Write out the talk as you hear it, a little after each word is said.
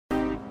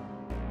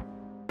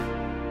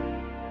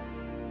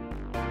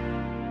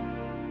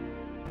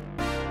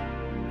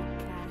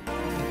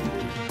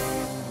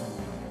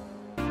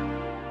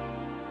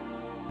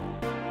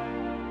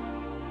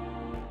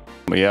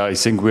Yeah, I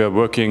think we are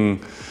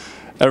working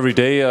every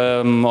day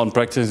on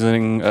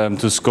practicing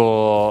to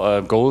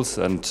score goals,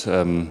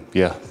 and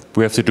yeah,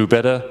 we have to do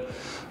better.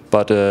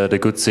 But the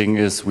good thing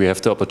is we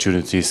have the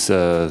opportunities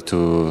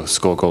to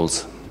score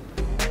goals.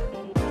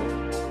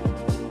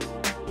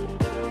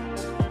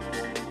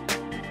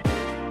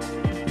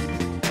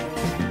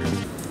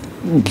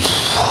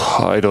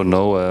 I don't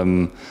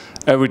know.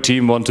 Every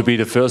team wants to be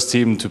the first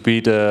team, to be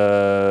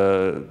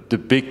the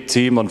big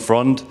team on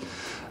front.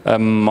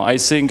 I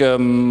think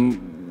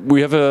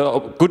we have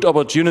a good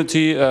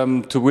opportunity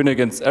to win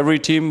against every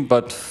team,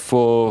 but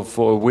for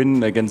a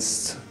win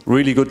against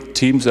really good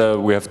teams,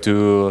 we have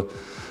to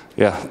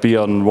be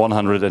on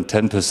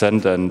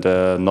 110% and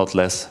not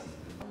less.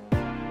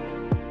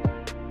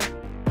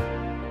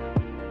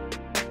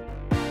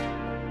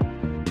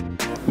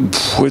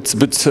 It's a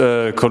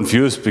bit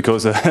confused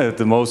because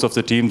most of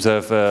the teams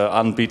have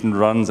unbeaten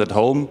runs at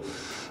home.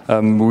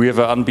 We have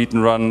an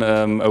unbeaten run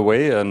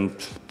away, and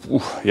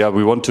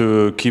we want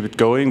to keep it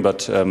going.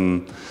 But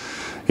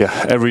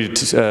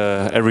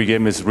every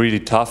game is really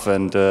tough,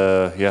 and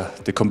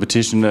the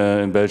competition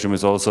in Belgium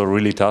is also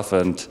really tough.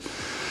 And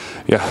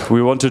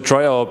we want to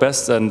try our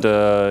best and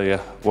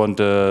want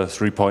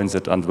 3 points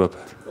at Antwerp.